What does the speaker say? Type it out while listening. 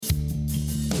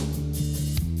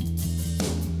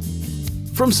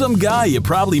from some guy you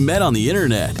probably met on the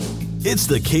internet. It's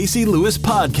the Casey Lewis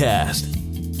Podcast.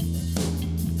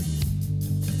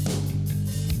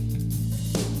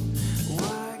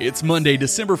 It's Monday,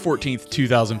 December 14th,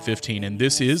 2015, and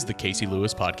this is the Casey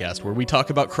Lewis Podcast, where we talk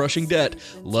about crushing debt,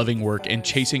 loving work, and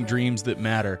chasing dreams that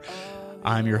matter.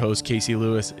 I'm your host, Casey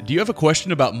Lewis. Do you have a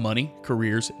question about money,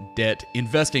 careers, debt,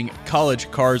 investing,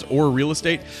 college, cars, or real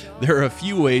estate? There are a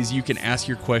few ways you can ask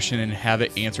your question and have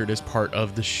it answered as part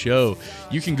of the show.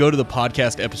 You can go to the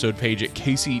podcast episode page at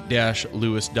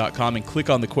casey-lewis.com and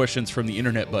click on the questions from the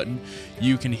internet button.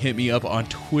 You can hit me up on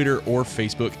Twitter or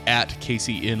Facebook at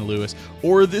CaseyNLewis,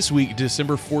 or this week,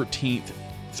 December 14th,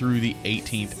 through the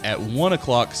 18th at 1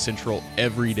 o'clock Central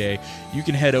every day. You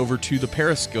can head over to the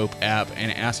Periscope app and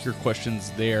ask your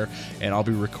questions there, and I'll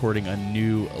be recording a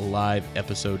new live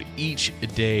episode each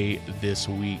day this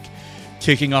week.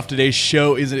 Kicking off today's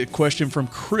show is a question from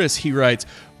Chris. He writes,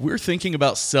 "We're thinking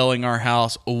about selling our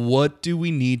house. What do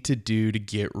we need to do to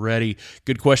get ready?"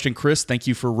 Good question, Chris. Thank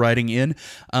you for writing in.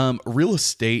 Real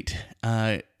estate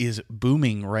is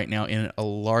booming right now in a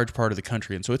large part of the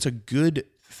country, and so it's a good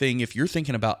thing. If you're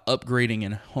thinking about upgrading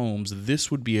in homes,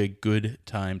 this would be a good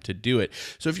time to do it.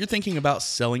 So if you're thinking about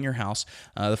selling your house,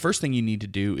 the first thing you need to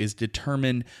do is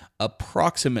determine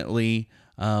approximately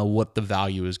what the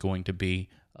value is going to be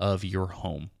of your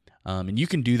home. And you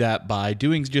can do that by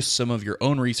doing just some of your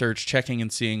own research, checking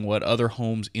and seeing what other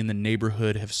homes in the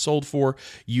neighborhood have sold for,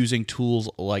 using tools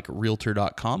like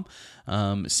Realtor.com.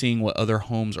 Seeing what other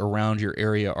homes around your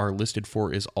area are listed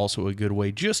for is also a good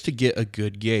way just to get a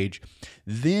good gauge.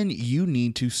 Then you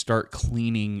need to start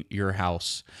cleaning your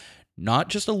house. Not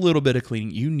just a little bit of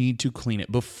cleaning, you need to clean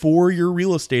it before your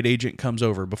real estate agent comes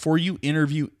over. Before you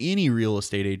interview any real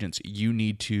estate agents, you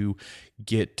need to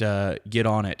get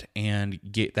on it and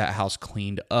get that house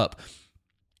cleaned up.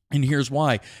 And here's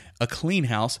why. A clean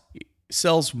house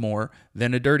sells more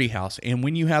than a dirty house. And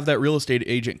when you have that real estate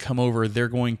agent come over, they're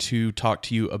going to talk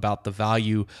to you about the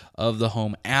value of the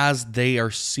home as they are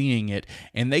seeing it.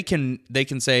 And they can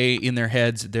say in their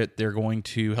heads that they're going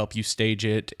to help you stage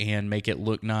it and make it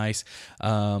look nice.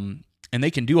 And they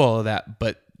can do all of that,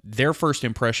 but their first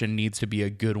impression needs to be a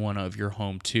good one of your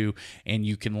home too. And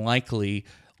you can likely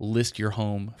list your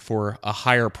home for a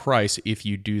higher price if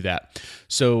you do that.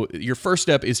 So your first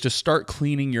step is to start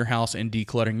cleaning your house and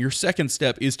decluttering. Your second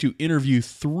step is to interview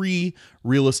 3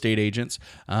 real estate agents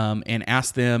and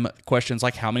ask them questions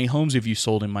like, how many homes have you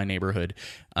sold in my neighborhood?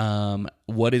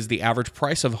 What is the average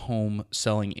price of home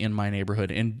selling in my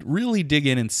neighborhood? And really dig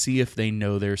in and see if they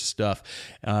know their stuff.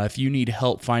 If you need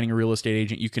help finding a real estate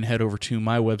agent, you can head over to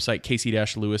my website,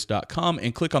 casey-lewis.com,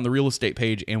 and click on the real estate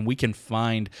page, and we can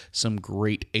find some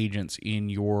great agents in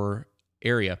your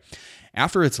area.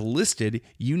 After it's listed,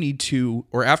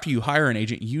 after you hire an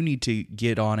agent, you need to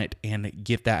get on it and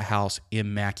get that house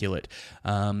immaculate.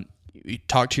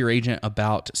 Talk to your agent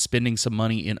about spending some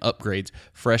money in upgrades,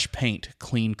 fresh paint,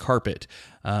 clean carpet.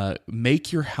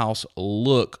 Make your house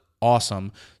look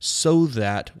awesome so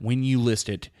that when you list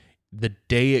it, the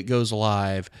day it goes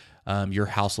live, your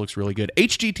house looks really good.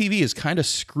 HGTV has kind of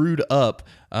screwed up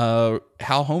how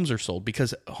homes are sold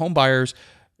because home buyers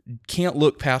can't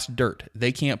look past dirt.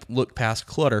 They can't look past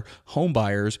clutter. Home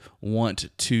buyers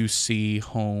want to see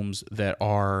homes that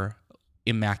are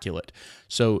immaculate.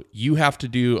 So you have to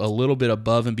do a little bit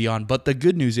above and beyond. But the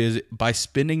good news is, by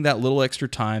spending that little extra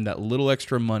time, that little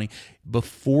extra money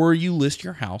before you list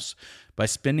your house, by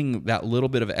spending that little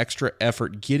bit of extra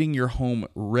effort getting your home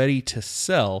ready to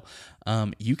sell,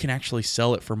 you can actually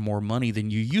sell it for more money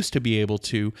than you used to be able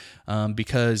to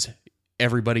because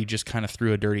everybody just kind of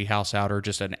threw a dirty house out or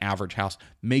just an average house.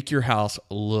 Make your house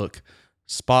look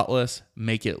spotless.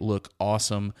 Make it look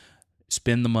awesome.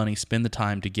 Spend the money, spend the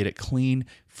time to get it clean,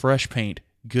 fresh paint,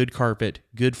 good carpet,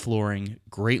 good flooring,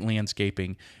 great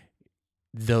landscaping.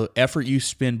 The effort you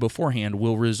spend beforehand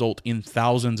will result in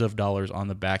thousands of dollars on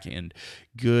the back end.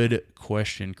 Good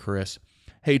question, Chris.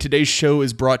 Hey, today's show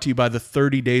is brought to you by the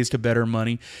 30 Days to Better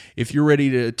Money. If you're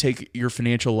ready to take your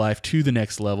financial life to the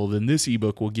next level, then this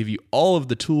ebook will give you all of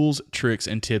the tools, tricks,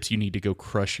 and tips you need to go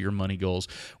crush your money goals.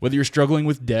 Whether you're struggling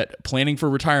with debt, planning for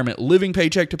retirement, living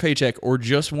paycheck to paycheck, or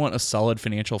just want a solid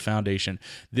financial foundation,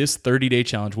 this 30-day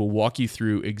challenge will walk you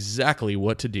through exactly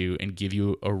what to do and give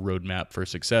you a roadmap for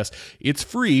success. It's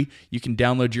free. You can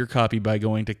download your copy by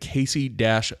going to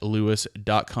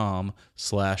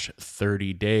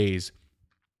casey-lewis.com/30days.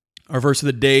 Our verse of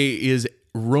the day is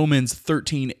Romans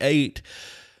 13:8.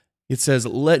 It says,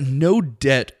 "Let no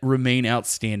debt remain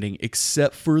outstanding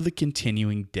except for the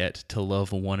continuing debt to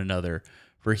love one another.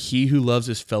 For he who loves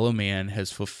his fellow man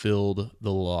has fulfilled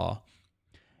the law."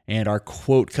 And our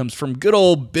quote comes from good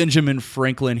old Benjamin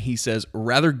Franklin. He says,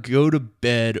 "Rather go to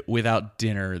bed without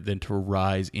dinner than to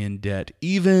rise in debt."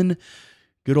 Even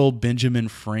good old Benjamin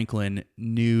Franklin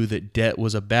knew that debt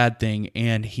was a bad thing,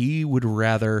 and he would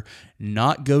rather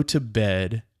not go to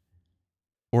bed,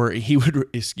 or he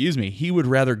would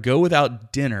rather go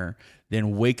without dinner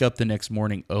than wake up the next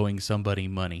morning owing somebody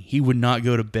money. He would not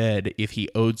go to bed if he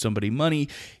owed somebody money.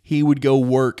 He would go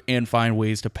work and find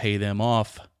ways to pay them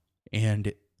off.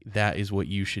 And that is what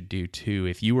you should do too.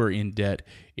 If you are in debt,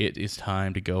 it is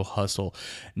time to go hustle.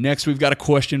 Next, we've got a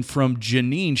question from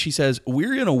Janine. She says,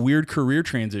 "We're in a weird career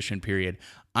transition period.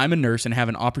 I'm a nurse and have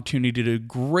an opportunity to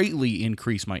greatly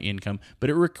increase my income, but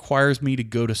it requires me to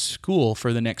go to school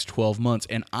for the next 12 months,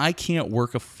 and I can't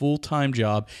work a full-time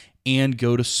job and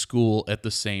go to school at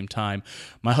the same time.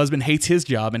 My husband hates his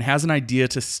job and has an idea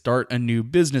to start a new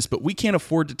business, but we can't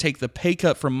afford to take the pay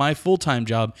cut from my full-time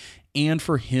job and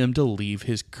for him to leave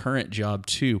his current job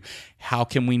too. How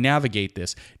can we navigate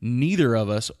this? Neither of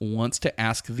us wants to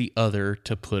ask the other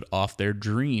to put off their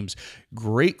dreams."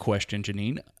 Great question,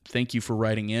 Janine. Thank you for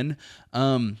writing in.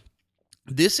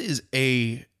 This is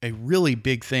a really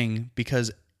big thing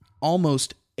because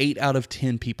almost 8 out of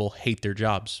 10 people hate their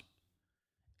jobs.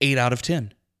 8 out of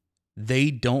 10.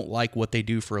 They don't like what they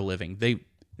do for a living. They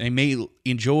may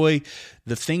enjoy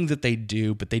the thing that they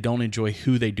do, but they don't enjoy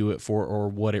who they do it for or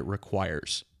what it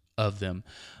requires of them.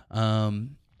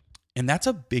 And that's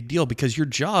a big deal because your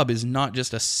job is not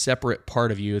just a separate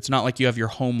part of you. It's not like you have your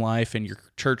home life and your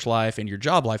church life and your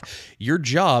job life. Your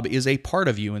job is a part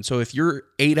of you. And so if you're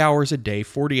 8 hours a day,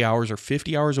 40 hours or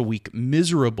 50 hours a week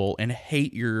miserable and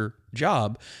hate your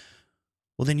job,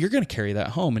 well, then you're going to carry that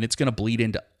home and it's going to bleed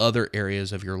into other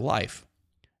areas of your life.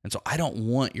 And so I don't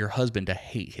want your husband to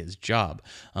hate his job.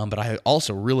 But I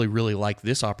also really, really like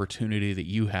this opportunity that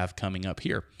you have coming up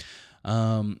here.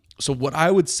 So what I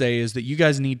would say is that you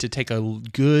guys need to take a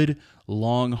good,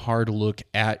 long, hard look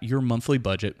at your monthly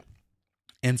budget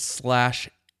and slash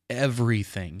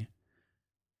everything.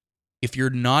 If you're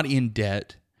not in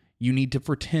debt, you need to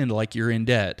pretend like you're in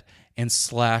debt and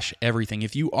slash everything.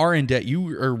 If you are in debt, you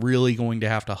are really going to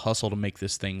have to hustle to make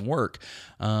this thing work.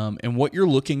 And what you're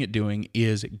looking at doing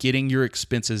is getting your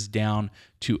expenses down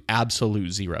to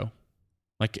absolute zero.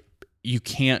 Like you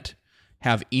can't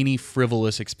have any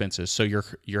frivolous expenses. So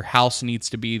your house needs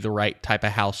to be the right type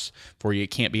of house for you.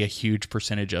 It can't be a huge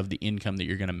percentage of the income that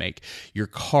you're going to make. Your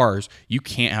cars, you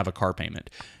can't have a car payment.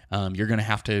 You're going to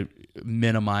have to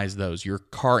minimize those. Your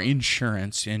car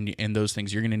insurance and those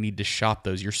things, you're going to need to shop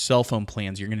those. Your cell phone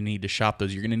plans, you're going to need to shop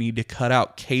those. You're going to need to cut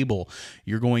out cable.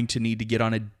 You're going to need to get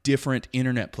on a different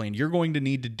internet plan. You're going to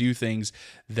need to do things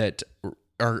that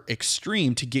are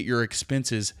extreme to get your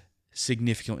expenses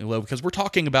significantly low, because we're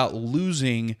talking about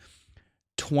losing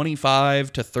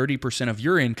 25 to 30% of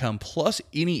your income plus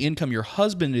any income your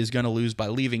husband is going to lose by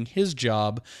leaving his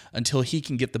job until he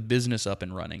can get the business up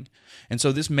and running. And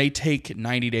so this may take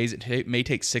 90 days, it may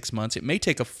take 6 months, it may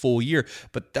take a full year,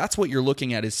 but that's what you're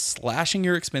looking at, is slashing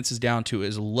your expenses down to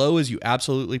as low as you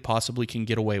absolutely possibly can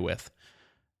get away with.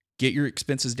 Get your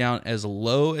expenses down as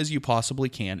low as you possibly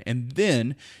can, and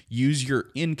then use your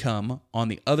income on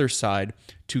the other side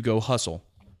to go hustle.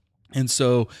 And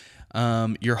so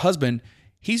your husband,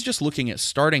 he's just looking at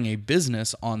starting a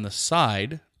business on the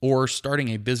side or starting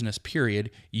a business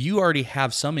period. You already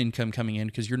have some income coming in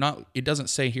because it doesn't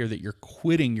say here that you're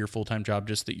quitting your full-time job,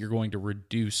 just that you're going to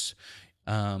reduce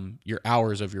your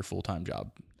hours of your full-time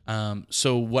job.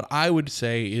 So what I would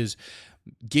say is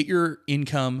get your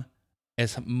income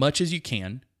as much as you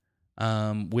can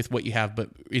with what you have, but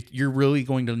you're really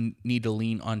going to need to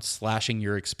lean on slashing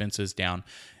your expenses down.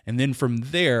 And then from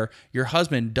there, your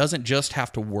husband doesn't just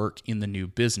have to work in the new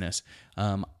business.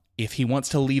 If he wants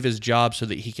to leave his job so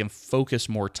that he can focus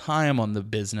more time on the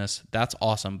business, that's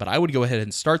awesome. But I would go ahead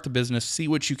and start the business, see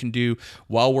what you can do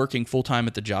while working full-time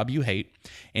at the job you hate.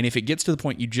 And if it gets to the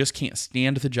point you just can't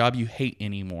stand the job you hate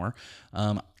anymore,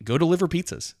 go deliver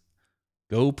pizzas.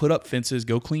 Go put up fences,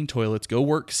 go clean toilets, go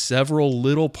work several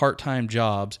little part-time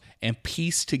jobs and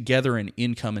piece together an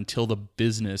income until the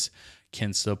business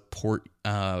can support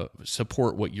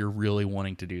what you're really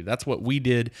wanting to do. That's what we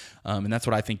did, and that's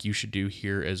what I think you should do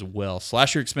here as well.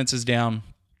 Slash your expenses down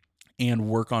and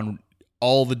work on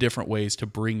all the different ways to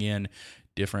bring in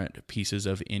different pieces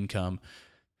of income.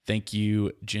 Thank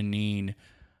you, Janine.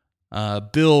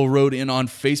 Bill wrote in on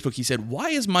Facebook. He said, "Why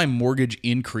is my mortgage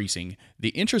increasing? The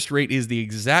interest rate is the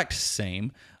exact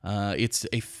same. It's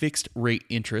a fixed rate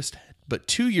interest, but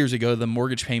 2 years ago, the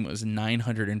mortgage payment was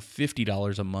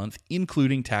 $950 a month,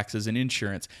 including taxes and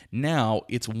insurance. Now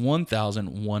it's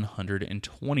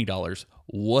 $1,120.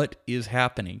 What is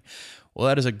happening?" Well,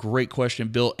 that is a great question,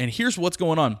 Bill. And here's what's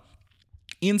going on.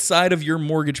 Inside of your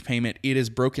mortgage payment, it is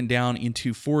broken down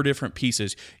into 4 different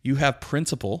pieces. You have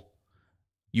principal,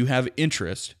 you have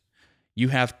interest, you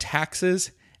have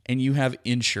taxes, and you have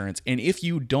insurance. And if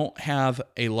you don't have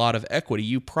a lot of equity,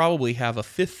 you probably have a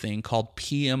 5th thing called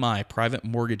PMI, private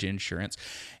mortgage insurance.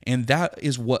 And that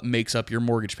is what makes up your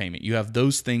mortgage payment. You have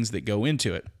those things that go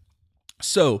into it.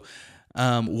 So,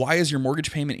 why is your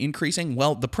mortgage payment increasing?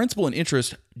 Well, the principal and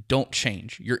interest don't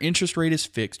change. Your interest rate is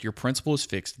fixed. Your principal is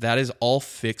fixed. That is all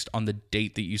fixed on the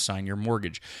date that you sign your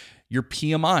mortgage. Your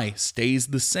PMI stays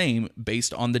the same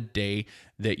based on the day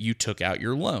that you took out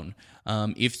your loan.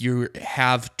 If you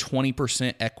have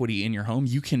 20% equity in your home,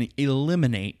 you can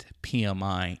eliminate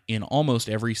PMI in almost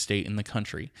every state in the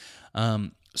country.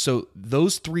 So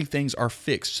those 3 things are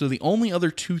fixed. So the only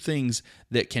other 2 things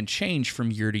that can change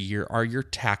from year to year are your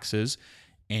taxes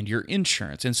and your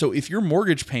insurance. And so if your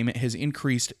mortgage payment has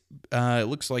increased, it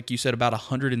looks like you said about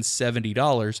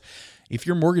 $170. If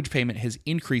your mortgage payment has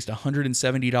increased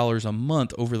 $170 a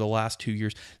month over the last 2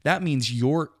 years, that means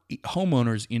your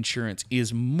homeowner's insurance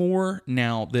is more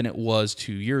now than it was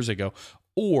 2 years ago,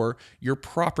 or your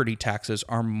property taxes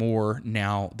are more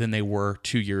now than they were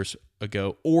 2 years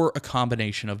ago, or a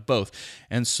combination of both.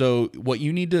 And so what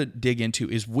you need to dig into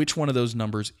is which one of those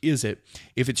numbers is it.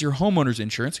 If it's your homeowner's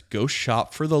insurance, go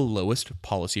shop for the lowest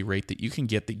policy rate that you can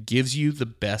get that gives you the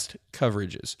best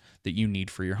coverages that you need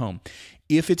for your home.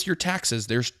 If it's your taxes,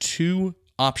 there's 2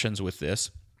 options with this.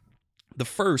 The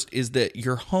first is that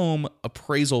your home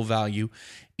appraisal value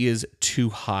is too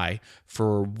high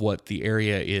for what the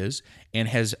area is and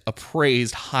has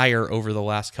appraised higher over the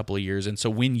last couple of years. And so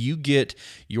when you get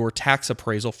your tax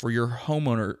appraisal for your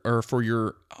homeowner or for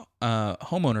your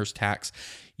homeowner's tax,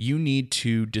 you need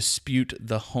to dispute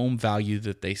the home value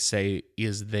that they say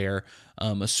is there,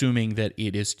 assuming that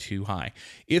it is too high.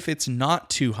 If it's not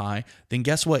too high, then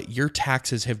guess what? Your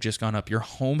taxes have just gone up. Your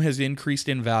home has increased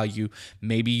in value.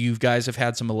 Maybe you guys have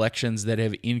had some elections that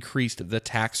have increased the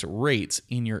tax rates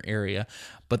in your area.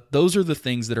 But those are the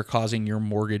things that are causing your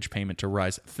mortgage payment to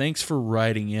rise. Thanks for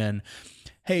writing in.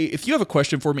 Hey, if you have a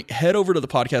question for me, head over to the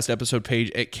podcast episode page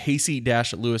at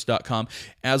casey-lewis.com.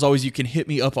 As always, you can hit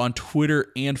me up on Twitter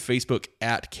and Facebook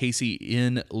at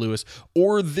CaseyNLewis.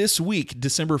 Or this week,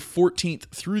 December 14th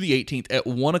through the 18th at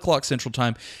 1 o'clock Central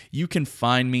Time, you can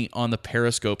find me on the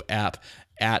Periscope app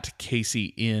at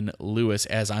CaseyNLewis,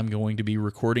 as I'm going to be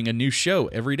recording a new show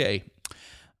every day.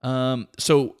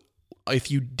 So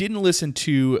if you didn't listen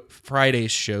to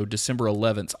Friday's show, December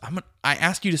 11th, I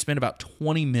asked you to spend about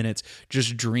 20 minutes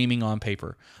just dreaming on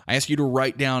paper. I asked you to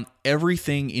write down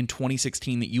everything in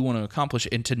 2016 that you want to accomplish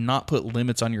and to not put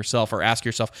limits on yourself or ask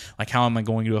yourself, like, how am I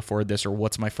going to afford this or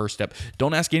what's my first step?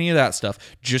 Don't ask any of that stuff.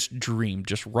 Just dream.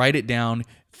 Just write it down.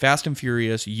 Fast and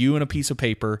furious, you and a piece of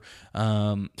paper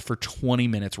for 20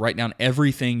 minutes. Write down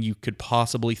everything you could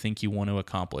possibly think you want to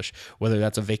accomplish, whether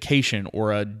that's a vacation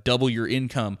or a double your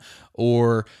income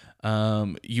or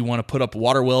you want to put up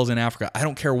water wells in Africa. I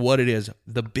don't care what it is,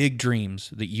 the big dreams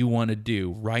that you want to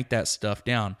do, write that stuff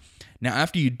down. Now,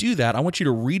 after you do that, I want you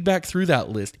to read back through that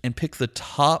list and pick the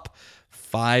top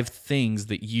 5 things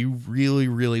that you really,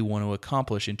 really want to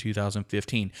accomplish in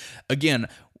 2015. Again,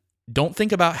 don't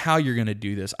think about how you're going to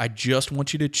do this. I just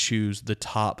want you to choose the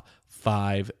top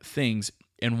 5 things.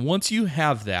 And once you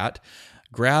have that,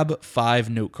 grab 5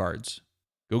 note cards.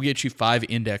 Go get you 5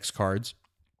 index cards.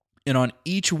 And on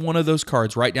each one of those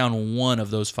cards, write down one of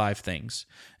those 5 things.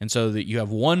 And so that you have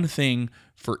one thing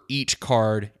for each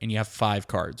card and you have 5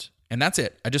 cards. And that's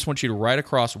it. I just want you to write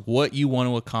across what you want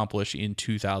to accomplish in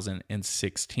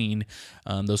 2016,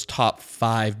 those top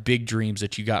 5 big dreams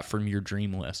that you got from your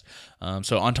dream list.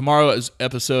 So on tomorrow's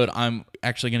episode, I'm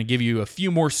actually going to give you a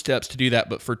few more steps to do that.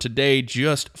 But for today,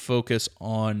 just focus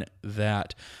on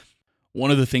that. One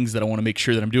of the things that I want to make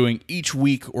sure that I'm doing each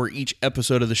week or each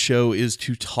episode of the show is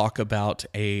to talk about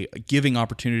a giving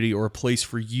opportunity or a place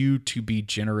for you to be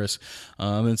generous.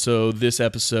 And so this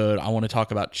episode, I want to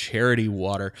talk about Charity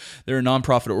Water. They're a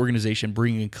nonprofit organization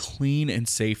bringing clean and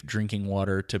safe drinking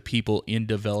water to people in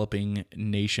developing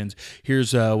nations.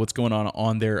 Here's what's going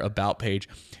on their About page.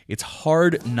 It's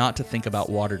hard not to think about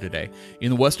water today. In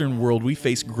the Western world, we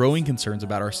face growing concerns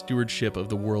about our stewardship of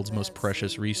the world's most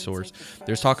precious resource.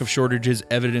 There's talk of shortages,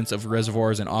 evidence of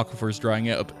reservoirs and aquifers drying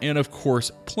up, and of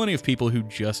course, plenty of people who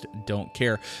just don't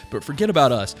care. But forget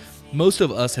about us. Most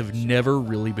of us have never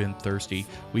really been thirsty.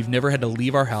 We've never had to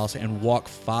leave our house and walk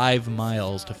 5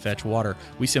 miles to fetch water.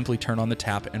 We simply turn on the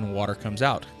tap and water comes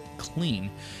out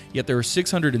clean. Yet there are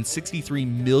 663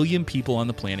 million people on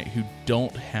the planet who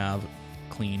don't have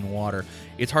clean water.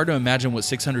 It's hard to imagine what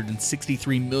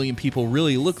 663 million people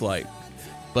really look like.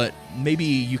 but maybe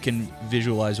you can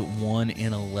visualize 1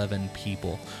 in 11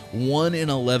 people. 1 in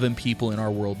 11 people in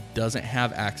our world doesn't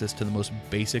have access to the most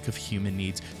basic of human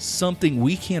needs, something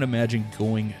we can't imagine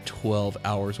going 12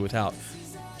 hours without.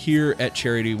 Here at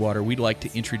Charity Water, we'd like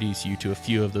to introduce you to a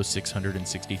few of those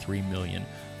 663 million.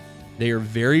 They are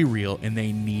very real and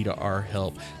they need our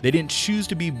help. They didn't choose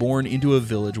to be born into a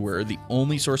village where the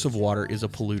only source of water is a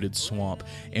polluted swamp.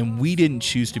 And we didn't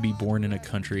choose to be born in a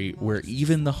country where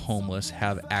even the homeless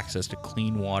have access to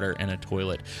clean water and a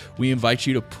toilet. We invite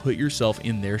you to put yourself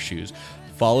in their shoes.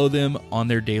 Follow them on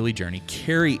their daily journey.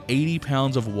 Carry 80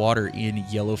 pounds of water in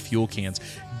yellow fuel cans.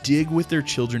 Dig with their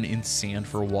children in sand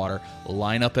for water.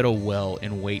 Line up at a well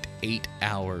and wait 8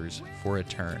 hours for a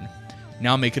turn.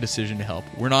 Now make a decision to help.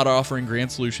 We're not offering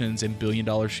grand solutions and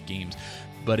billion-dollar schemes,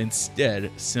 but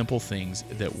instead simple things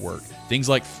that work. Things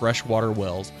like freshwater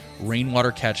wells,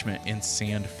 rainwater catchment, and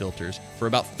sand filters. For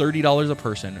about $30 a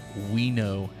person, we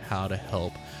know how to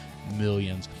help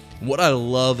millions. What I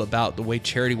love about the way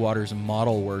Charity Water's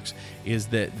model works is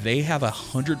that they have a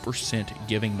 100%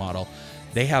 giving model.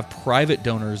 They have private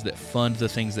donors that fund the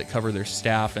things that cover their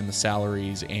staff and the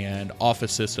salaries and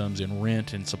office systems and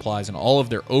rent and supplies, and all of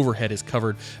their overhead is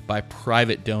covered by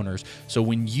private donors. So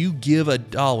when you give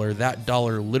 $1, that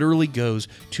dollar literally goes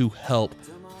to help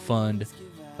fund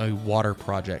a water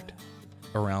project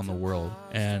around the world.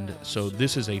 And so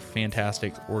this is a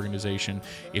fantastic organization.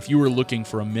 If you were looking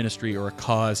for a ministry or a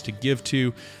cause to give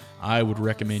to, I would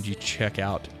recommend you check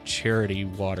out Charity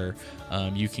Water.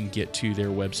 You can get to their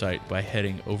website by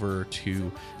heading over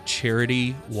to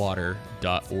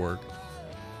charitywater.org.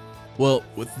 Well,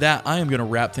 with that, I am going to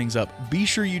wrap things up. Be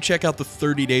sure you check out the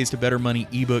 30 Days to Better Money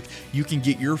ebook. You can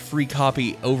get your free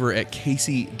copy over at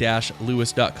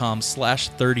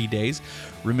casey-lewis.com/30days.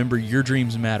 Remember, your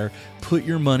dreams matter. Put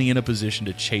your money in a position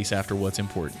to chase after what's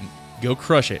important. Go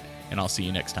crush it, and I'll see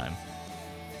you next time.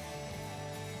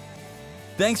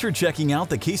 Thanks for checking out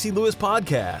the Casey Lewis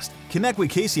Podcast. Connect with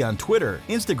Casey on Twitter,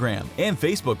 Instagram, and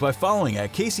Facebook by following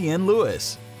at Casey N.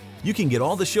 Lewis. You can get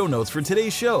all the show notes for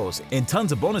today's shows and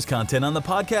tons of bonus content on the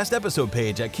podcast episode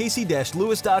page at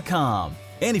casey-lewis.com.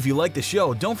 And if you like the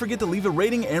show, don't forget to leave a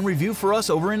rating and review for us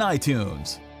over in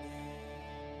iTunes.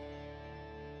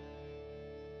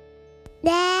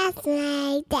 That's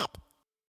my dad.